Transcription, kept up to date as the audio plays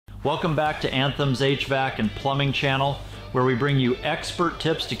Welcome back to Anthem's HVAC and Plumbing channel, where we bring you expert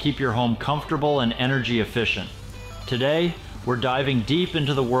tips to keep your home comfortable and energy efficient. Today, we're diving deep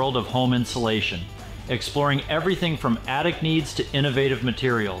into the world of home insulation, exploring everything from attic needs to innovative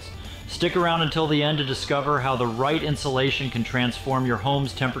materials. Stick around until the end to discover how the right insulation can transform your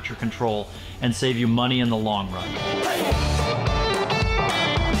home's temperature control and save you money in the long run.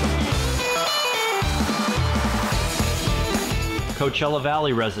 Coachella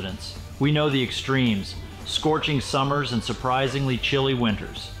Valley residents, we know the extremes, scorching summers and surprisingly chilly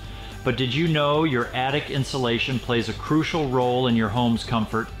winters. But did you know your attic insulation plays a crucial role in your home's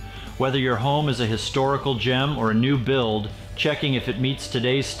comfort? Whether your home is a historical gem or a new build, checking if it meets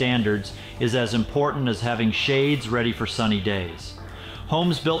today's standards is as important as having shades ready for sunny days.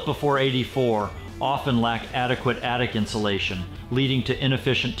 Homes built before '84 often lack adequate attic insulation, leading to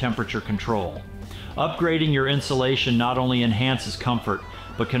inefficient temperature control. Upgrading your insulation not only enhances comfort,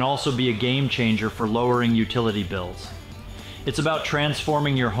 but can also be a game changer for lowering utility bills. It's about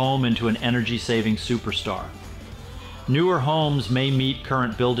transforming your home into an energy-saving superstar. Newer homes may meet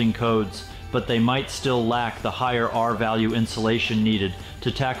current building codes, but they might still lack the higher R-value insulation needed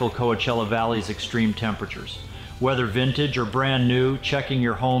to tackle Coachella Valley's extreme temperatures. Whether vintage or brand new, checking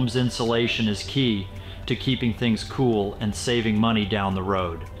your home's insulation is key to keeping things cool and saving money down the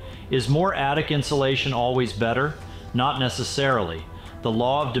road. Is more attic insulation always better? Not necessarily. The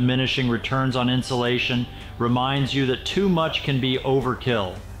law of diminishing returns on insulation reminds you that too much can be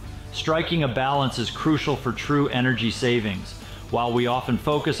overkill. Striking a balance is crucial for true energy savings. While we often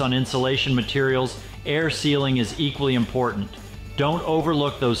focus on insulation materials, air sealing is equally important. Don't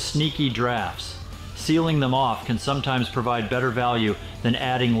overlook those sneaky drafts. Sealing them off can sometimes provide better value than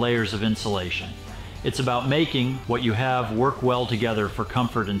adding layers of insulation. It's about making what you have work well together for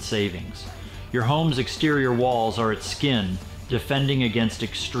comfort and savings. Your home's exterior walls are its skin, defending against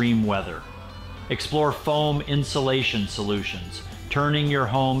extreme weather. Explore foam insulation solutions, turning your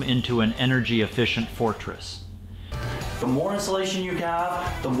home into an energy-efficient fortress. The more insulation you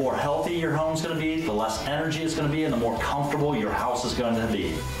have, the more healthy your home's going to be, the less energy it's going to be, and the more comfortable your house is going to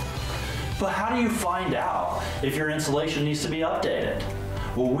be. But how do you find out if your insulation needs to be updated?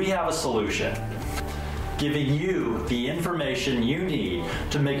 Well, we have a solution, giving you the information you need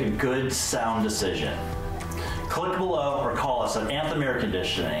to make a good, sound decision. Click below or call us at Anthem Air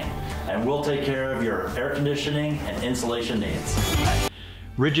Conditioning, and we'll take care of your air conditioning and insulation needs.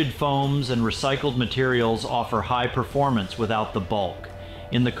 Rigid foams and recycled materials offer high performance without the bulk.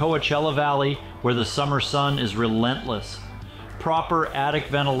 In the Coachella Valley, where the summer sun is relentless, proper attic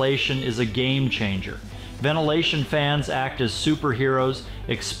ventilation is a game changer. Ventilation fans act as superheroes,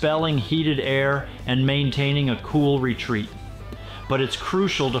 expelling heated air and maintaining a cool retreat. But it's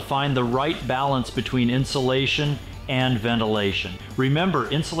crucial to find the right balance between insulation and ventilation. Remember,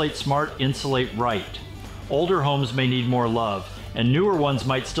 insulate smart, insulate right. Older homes may need more love, and newer ones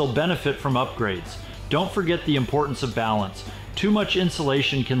might still benefit from upgrades. Don't forget the importance of balance. Too much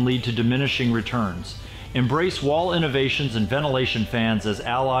insulation can lead to diminishing returns. Embrace wall innovations and ventilation fans as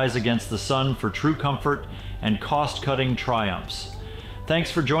allies against the sun for true comfort and cost-cutting triumphs.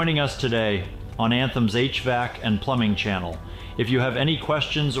 Thanks for joining us today on Anthem's HVAC and Plumbing channel. If you have any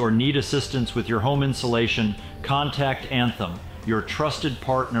questions or need assistance with your home insulation, contact Anthem, your trusted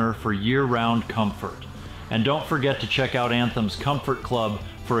partner for year-round comfort. And don't forget to check out Anthem's Comfort Club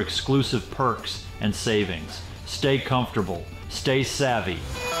for exclusive perks and savings. Stay comfortable, stay savvy.